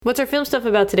What's our film stuff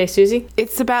about today, Susie?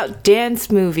 It's about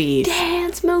dance movies.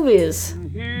 Dance movies.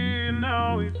 Here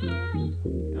now it's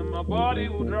and my body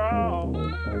will draw.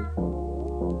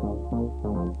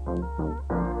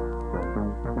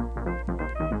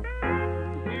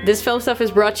 This film stuff is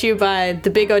brought to you by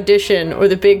the big audition or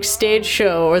the big stage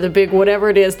show or the big whatever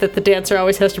it is that the dancer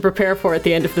always has to prepare for at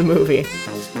the end of the movie.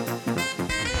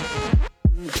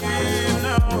 Here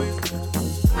now it's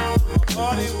my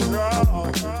body will draw.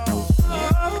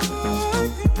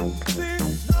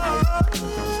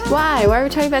 Why? Why are we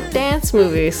talking about dance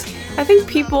movies? I think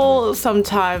people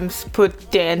sometimes put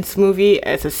dance movie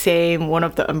as the same one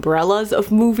of the umbrellas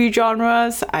of movie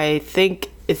genres. I think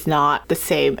it's not the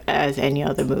same as any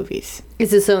other movies.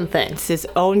 It's its own thing. It's its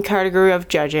own category of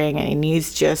judging, and it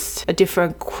needs just a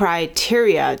different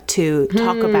criteria to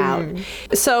talk about.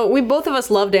 So both of us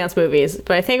love dance movies,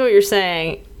 but I think what you're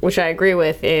saying, which I agree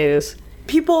with, is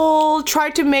People try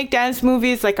to make dance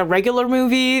movies like a regular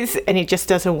movies, and it just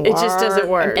doesn't work. it just doesn't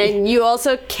work. And you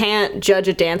also can't judge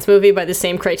a dance movie by the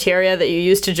same criteria that you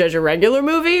use to judge a regular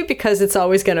movie because it's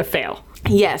always going to fail.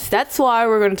 Yes, that's why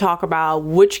we're going to talk about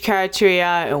which criteria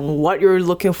and what you're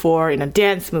looking for in a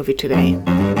dance movie today.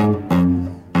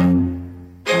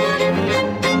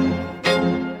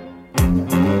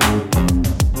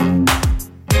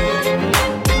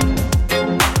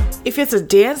 If it's a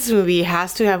dance movie, it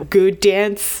has to have good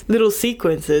dance little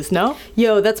sequences, no?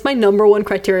 Yo, that's my number one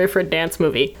criteria for a dance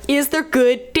movie. Is there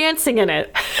good dancing in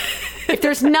it? If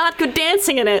there's not good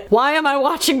dancing in it, why am I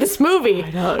watching this movie?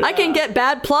 I can get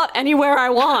bad plot anywhere I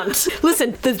want.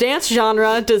 Listen, the dance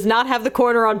genre does not have the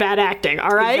corner on bad acting,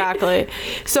 all right? Exactly.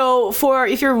 So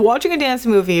if you're watching a dance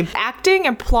movie, acting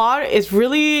and plot is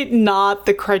really not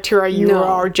the criteria you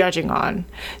are judging on.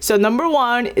 So number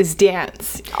one is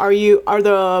dance. Are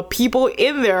the people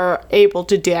in there able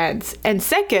to dance? And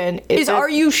second is Are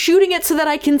you shooting it so that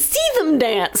I can see them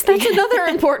dance? That's another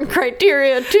important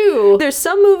criteria too. There's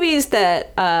some movies that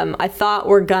I thought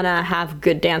were gonna have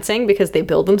good dancing because they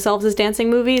build themselves as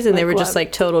dancing movies, and they were just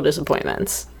like total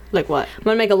disappointments. like what? I'm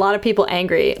gonna make a lot of people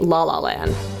angry. La La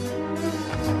Land.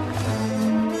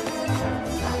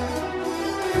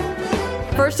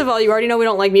 First of all, you already know we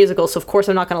don't like musicals, so of course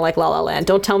I'm not gonna like La La Land.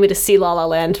 Don't tell me to see La La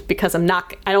Land because I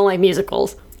don't like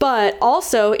musicals. But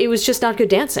also, it was just not good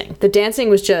dancing. The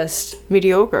dancing was just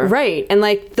Mediocre. right. And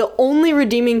like the only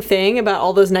redeeming thing about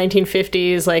all those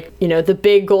 1950s, like, you know, the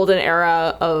big golden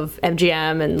era of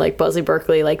MGM and like Busby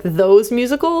Berkeley, like those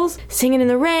musicals, Singing in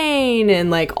the Rain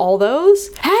and like all those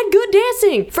had good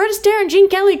dancing. Fred Astaire and Gene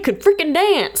Kelly could freaking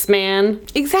dance, man.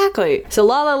 Exactly. So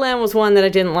La La Land was one that I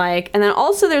didn't like. And then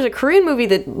also there's a Korean movie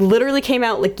that literally came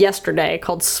out like yesterday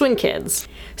called Swing Kids.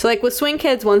 So like with Swing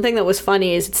Kids, one thing that was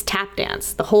funny is it's tap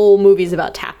dance. The whole movie's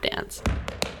about tap dance.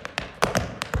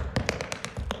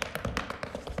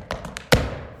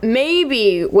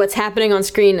 Maybe what's happening on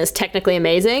screen is technically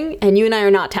amazing, and you and I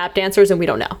are not tap dancers and we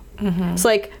don't know. It's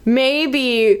like,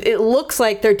 maybe it looks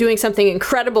like they're doing something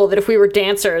incredible that if we were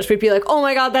dancers, we'd be like, oh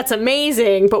my god, that's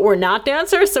amazing, but we're not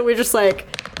dancers, so we're just like...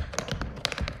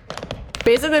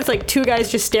 Basically, it's like two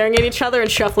guys just staring at each other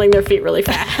and shuffling their feet really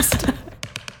fast.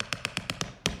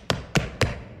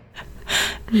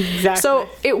 Exactly. So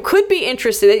it could be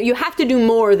interesting. You have to do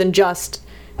more than just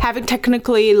having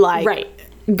technically like right.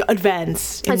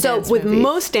 advanced. And so with movies.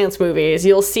 most dance movies,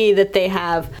 you'll see that they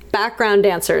have background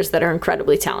dancers that are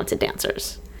incredibly talented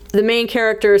dancers. The main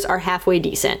characters are halfway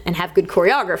decent and have good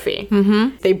choreography.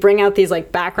 Mm-hmm. They bring out these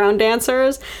like background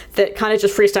dancers that kind of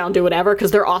just freestyle and do whatever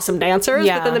because they're awesome dancers.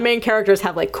 Yeah. But then the main characters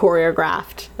have like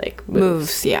choreographed like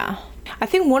moves. Yeah. I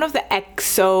think one of the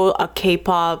EXO, a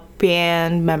K-pop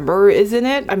band member, isn't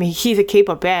it? I mean, he's a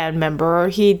K-pop band member.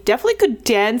 He definitely could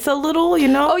dance a little, you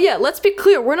know? Oh yeah, let's be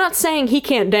clear. We're not saying he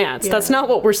can't dance. That's not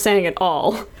what we're saying at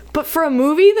all. But for a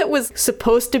movie that was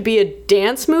supposed to be a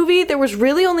dance movie, there was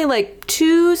really only like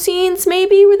 2 scenes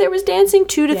maybe where there was dancing,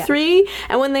 2 to 3.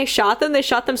 And when they shot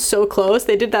them so close.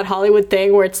 They did that Hollywood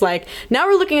thing where it's like, now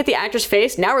we're looking at the actor's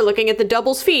face, now we're looking at the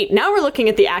double's feet, now we're looking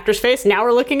at the actor's face, now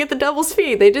we're looking at the double's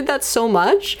feet. They did that so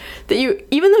much that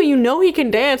even though you know he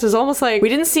can dance, it's almost like we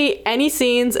didn't see any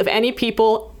scenes of any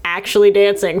people actually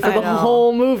dancing for the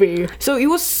whole movie. So it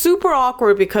was super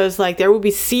awkward because like there would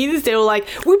be scenes they were like,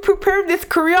 we prepared this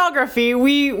choreography,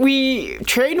 we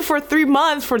trained for 3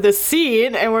 months for this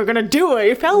scene and we're gonna do it.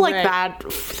 It felt like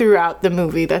that throughout the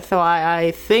movie. That's why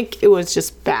I think it was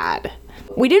just bad.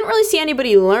 We didn't really see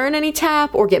anybody learn any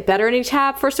tap or get better at any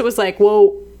tap. First it was like,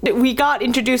 well, we got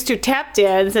introduced to tap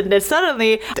dance, and then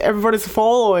suddenly everybody's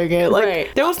following it. Like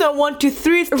Right. there was no 1, 2,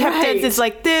 3 tap Right. dance. It's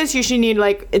like this. You should need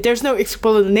like there's no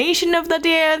explanation of the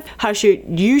dance. How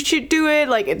you should do it.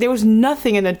 Like there was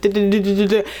nothing in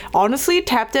the. Honestly,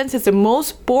 tap dance is the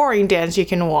most boring dance you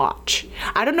can watch.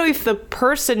 I don't know if the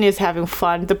person is having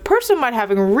fun. The person might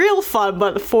having real fun,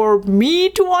 but for me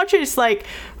to watch it, it's like,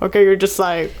 okay, you're just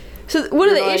like. So one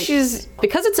of the like- issues,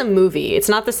 because it's a movie, it's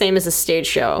not the same as a stage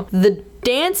show. The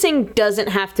dancing doesn't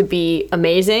have to be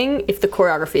amazing if the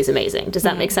choreography is amazing. Does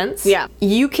that make sense? Yeah.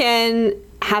 You can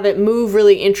have it move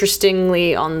really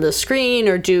interestingly on the screen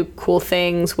or do cool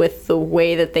things with the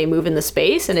way that they move in the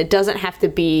space, and it doesn't have to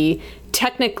be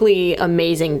technically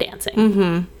amazing dancing.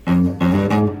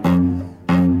 Mm-hmm.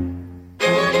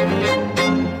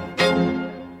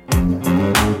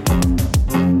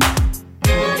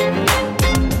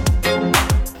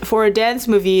 For a dance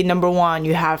movie, number one,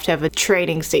 you have to have a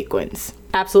training sequence.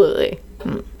 Absolutely.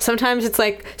 Sometimes it's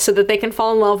like so that they can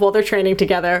fall in love while they're training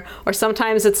together, or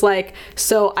sometimes it's like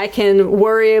so I can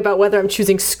worry about whether I'm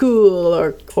choosing school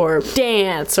or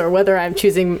dance, or whether I'm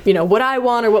choosing, you know, what I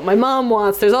want or what my mom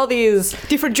wants. There's all these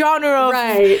Different genre of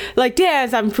Right. like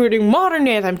dance. I'm doing modern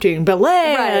dance. I'm doing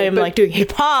ballet. Right, I'm but- like doing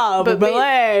hip hop or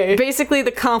ballet. Basically, the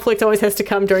conflict always has to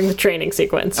come during the training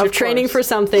sequence. You're training course. for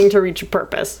something to reach a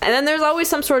purpose. And then there's always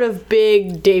some sort of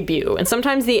big debut. And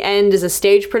sometimes the end is a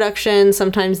stage production.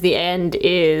 Sometimes the end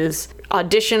is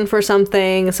audition for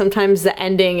something. Sometimes the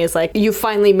ending is like you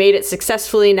finally made it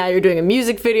successfully, now you're doing a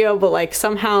music video, but like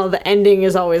somehow the ending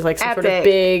is always like some sort of Epic.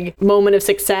 big moment of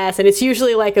success, and it's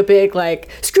usually like a big like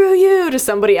screw you to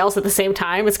somebody else at the same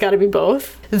time. It's got to be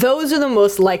both. Those are the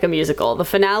most like a musical. The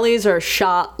finales are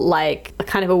shot like a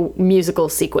kind of a musical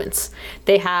sequence.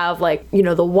 They have like, you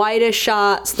know, the widest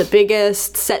shots, the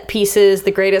biggest set pieces,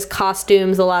 the greatest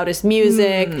costumes, the loudest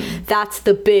music. That's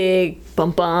the big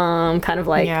bum bum kind of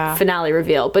like Yeah. finale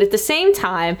reveal. But at the same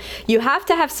time, you have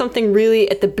to have something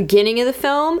really at the beginning of the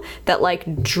film that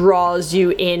like draws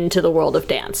you into the world of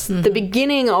dance. The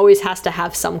beginning always has to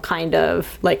have some kind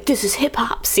of like this is hip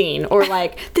hop scene, or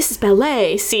like this is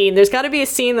ballet scene. There's got to be a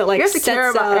scene that like You have to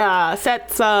care sets about up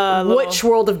sets which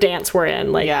world of dance we're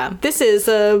in. Like, Yeah. this is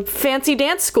a fancy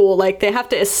dance school. Like, they have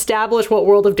to establish what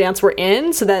world of dance we're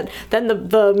in so that then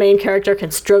the main character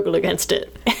can struggle against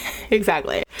it.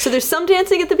 exactly. So there's some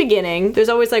dancing at the beginning. There's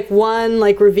always like one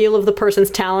like reveal of the person's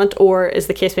talent, or as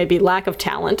the case may be, lack of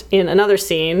talent in another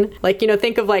scene. Like, you know,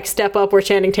 think of like Step Up where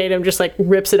Channing Tatum just like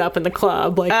rips it up in the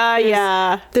club. Like,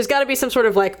 Yeah. there's got to be some sort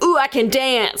of like, ooh, I can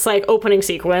dance, like opening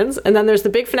sequence. And then there's the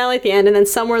big finale at the end. And then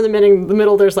somewhere in the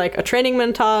middle, there's like a training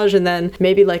montage, and then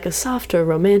maybe like a softer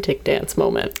romantic dance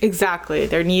moment. Exactly.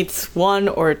 There needs one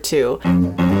or two.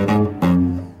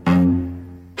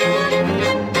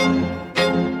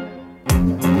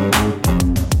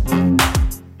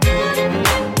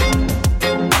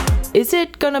 Is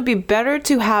it gonna be better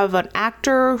to have an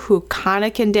actor who kind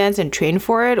of can dance and train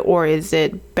for it, or is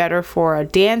it better for a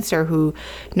dancer who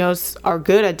are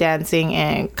good at dancing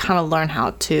and kind of learn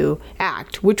how to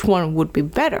act? Which one would be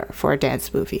better for a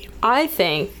dance movie? I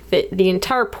think that the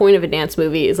entire point of a dance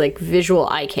movie is like visual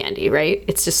eye candy, right?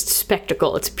 It's just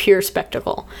spectacle. It's pure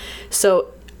spectacle. So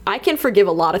I can forgive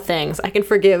a lot of things. I can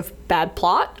forgive bad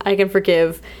plot. I can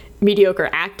forgive mediocre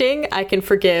acting. I can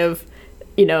forgive,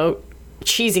 you know,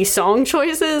 cheesy song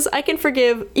choices. I can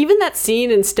forgive even that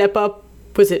scene in Step Up,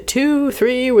 was it 2,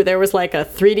 3, where there was like a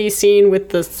 3D scene with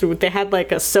they had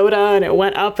like a soda and it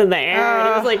went up in the air and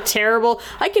it was like terrible.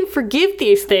 I can forgive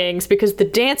these things because the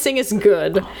dancing is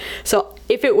good. So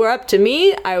if it were up to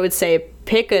me, I would say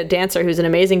pick a dancer who's an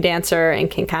amazing dancer and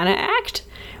can kind of act,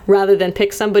 rather than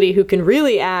pick somebody who can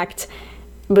really act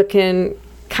but can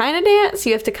kind of dance.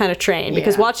 You have to kind of train,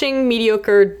 because Yeah. watching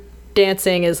mediocre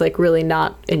dancing is like really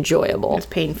not enjoyable. It's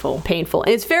painful. Painful.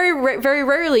 And it's very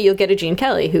rarely you'll get a Gene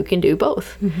Kelly who can do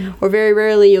both. Or very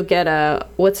rarely you'll get a,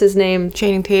 what's his name?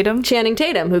 Channing Tatum? Channing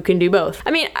Tatum, who can do both.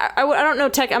 I mean, I don't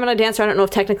know, I'm not a dancer. I don't know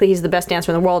if technically he's the best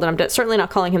dancer in the world, and I'm certainly not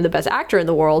calling him the best actor in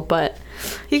the world, but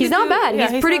he's could not do- bad. yeah,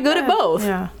 he's he's pretty not good at bad. both.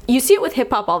 Yeah. You see it with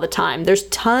hip-hop all the time. There's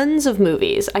tons of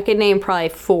movies. I could name probably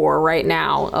 4 right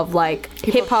now of like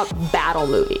hip-hop battle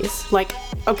movies. Like,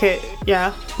 okay,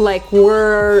 yeah. Like,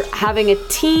 we're having a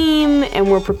team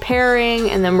and we're preparing,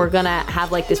 and then we're gonna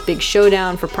have like this big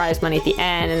showdown for prize money at the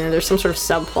end, and then there's some sort of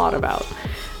subplot about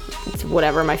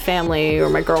whatever, my family or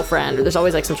my girlfriend, or there's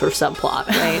always like some sort of subplot,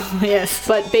 right? Yes.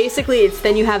 But basically it's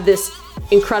then you have this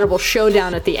incredible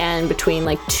showdown at the end between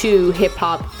like two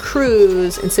hip-hop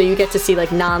crews, and so you get to see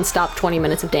like non-stop 20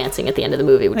 minutes of dancing at the end of the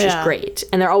movie, which is great.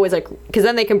 And they're always like, because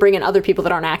then they can bring in other people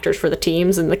that aren't actors for the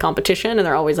teams in the competition, and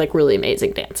they're always like really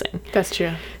amazing dancing. That's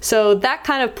true. So that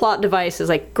kind of plot device is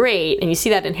like great, and you see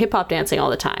that in hip-hop dancing all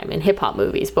the time in hip-hop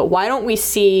movies. But why don't we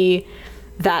see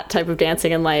that type of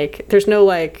dancing in like, there's no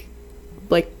like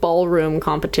ballroom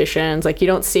competitions, like you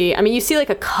don't see, I mean you see like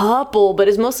a couple, but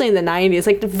it's mostly in the 90s,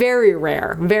 like very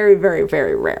rare, very very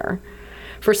very rare.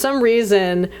 For some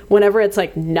reason, whenever it's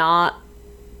like not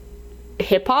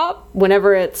hip hop,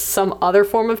 whenever it's some other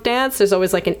form of dance, there's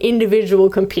always like an individual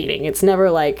competing. It's never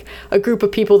like a group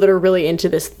of people that are really into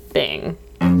this thing.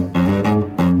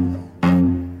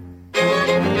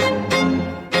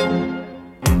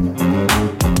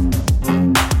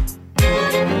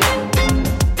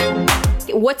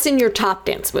 What's in your top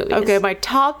dance movies? Okay, my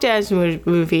top dance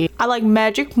movie, I like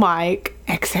Magic Mike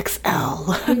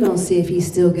XXL. We're gonna see if he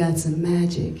still got some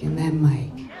magic in that mic.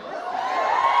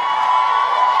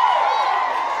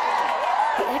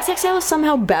 XXL is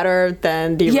somehow better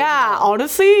than the original. Yeah,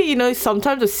 honestly, you know,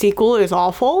 sometimes the sequel is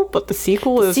awful, but the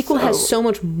sequel has so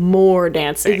much more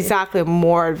dancing. Exactly,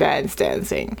 more advanced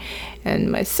dancing.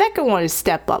 And my second one is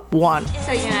Step Up 1.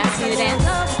 So you're gonna ask me to dance?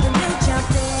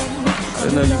 I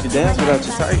didn't know you could dance without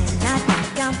your tights.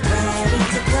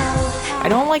 I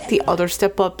don't like the other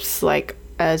Step Ups like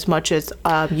as much as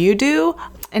you do.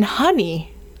 And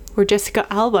Honey, where Jessica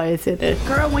Alba is in it.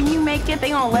 Girl, when you make it, they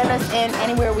gonna let us in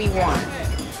anywhere we want.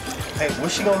 Hey,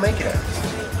 where's she gonna make it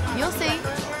at? You'll see.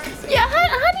 Yeah,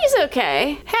 Honey's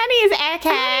okay. Honey is okay.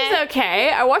 Honey's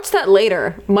okay. I watched that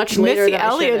later, much later. Missy than I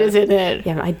Elliott should've. is in it.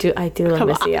 Yeah, I do love Come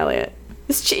Missy on. Elliott.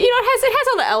 You know, it has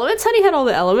all the elements. Honey had all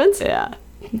the elements. Yeah.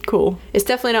 Cool. It's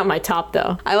definitely not my top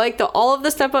though. I like all of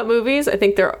the Step Up movies. I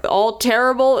think they're all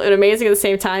terrible and amazing at the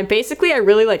same time. Basically, I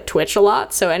really like Twitch a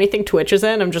lot, so anything Twitch is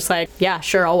in, I'm just like, yeah,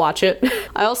 sure, I'll watch it.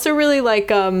 I also really like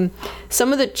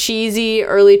some of the cheesy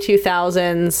early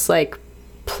 2000s like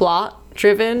plot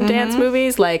driven dance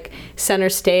movies like Center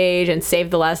Stage and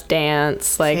Save the Last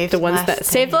Dance, like Save the the ones Last that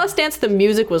Save the Last Dance, the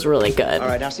music was really good. All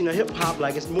right, now see, hip hop,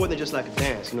 like it's more than just like a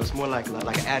dance. You know, it's more like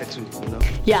an attitude. You know.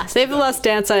 Yeah, Save the Last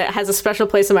Dance has a special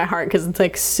place in my heart because it's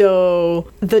like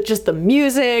just the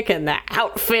music and the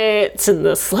outfits and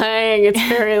the slang. It's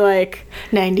very like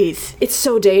 90s. it's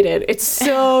so dated. It's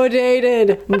so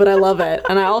dated, but I love it.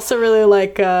 And I also really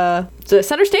like the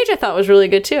Center Stage. I thought was really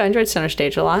good too. I enjoyed Center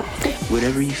Stage a lot.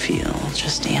 Whatever you feel,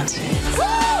 just dance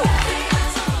it.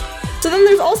 So then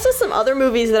there's also some other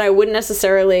movies that I wouldn't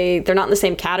necessarily, they're not in the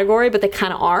same category, but they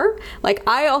kind of are. Like,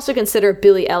 I also consider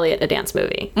Billy Elliot a dance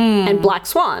movie and Black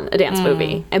Swan a dance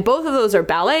movie. And both of those are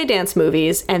ballet dance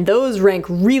movies, and those rank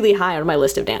really high on my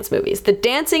list of dance movies. The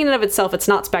dancing in and of itself, it's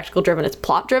not spectacle driven, it's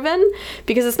plot driven,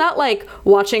 because it's not like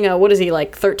watching what is he,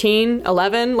 like 13,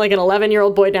 11? Like an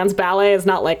 11-year-old boy dance ballet is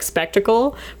not like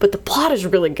spectacle, but the plot is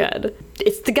really good.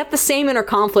 It's to get the same inner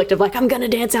conflict of like, I'm gonna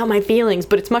dance out my feelings,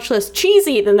 but it's much less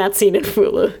cheesy than that scene in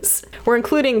Footloose. We're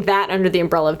including that under the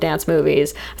umbrella of dance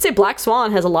movies. I'd say Black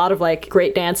Swan has a lot of like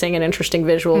great dancing and interesting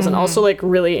visuals and also like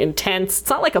really intense. It's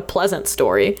not like a pleasant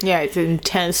story. Yeah, it's an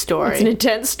intense story. It's an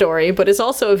intense story, but it's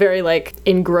also a very like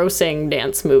engrossing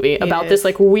dance movie about this is.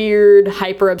 like weird,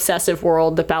 hyper obsessive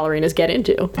world that ballerinas get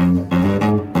into.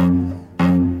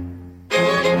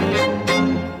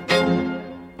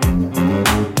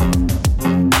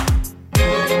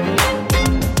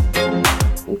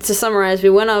 To summarize, we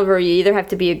went over you either have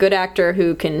to be a good actor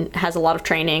who has a lot of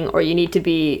training, or you need to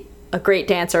be a great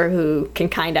dancer who can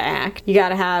kind of act. You got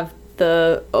to have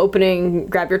the opening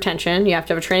grab your attention. You have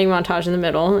to have a training montage in the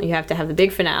middle. You have to have the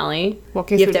big finale.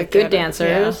 Walking you have through to have the good ghetto,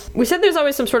 dancers. We said there's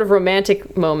always some sort of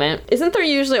romantic moment. Isn't there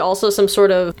usually also some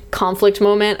sort of conflict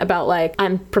moment about like,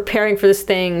 I'm preparing for this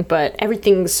thing, but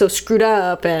everything's so screwed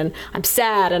up and I'm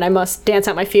sad and I must dance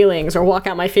out my feelings or walk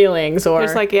out my feelings or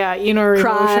There's like, yeah, you know,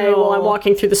 cry emotional. while I'm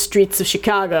walking through the streets of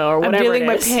Chicago or whatever I'm feeling it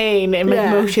my is. pain and my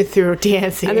Yeah. emotion through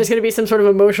dancing. And there's going to be some sort of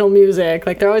emotional music.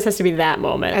 Like there always has to be that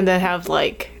moment. and then have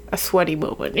like a sweaty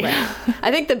moment.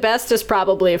 I think the best is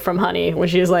probably from Honey when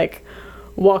she's like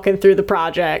walking through the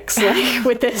projects like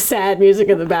with this sad music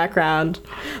in the background,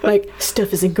 like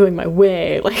stuff isn't going my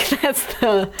way. Like that's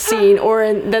the scene. Or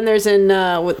then there's in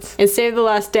Save the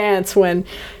Last Dance when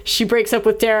she breaks up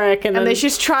with Derek and And then then she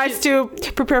just tries to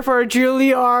prepare for a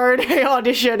Juilliard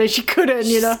audition and she couldn't,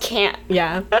 you know. can't.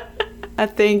 Yeah. I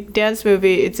think dance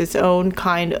movie, it's its own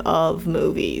kind of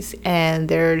movies, and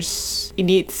you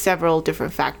need several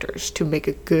different factors to make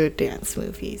a good dance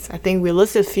movies. I think we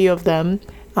listed a few of them.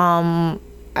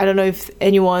 I don't know if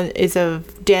anyone is a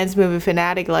dance movie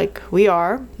fanatic like we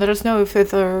are. Let us know if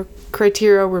there's a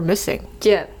criteria we're missing.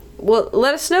 Yeah. Well,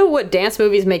 let us know what dance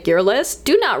movies make your list.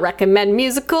 Do not recommend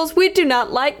musicals. We do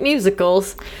not like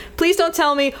musicals. Please don't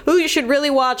tell me, ooh, you should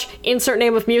really watch insert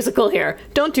name of musical here.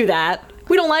 Don't do that.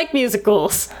 We don't like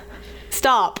musicals.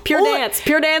 Stop. Pure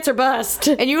dance or bust.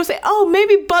 And you will say, oh,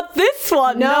 maybe but this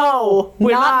one. No,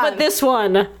 we're not but this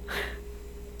one.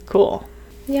 Cool.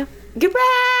 Yeah.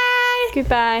 Goodbye.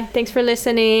 Goodbye. Thanks for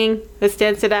listening. Let's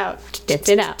dance it out. Dance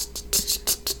it out.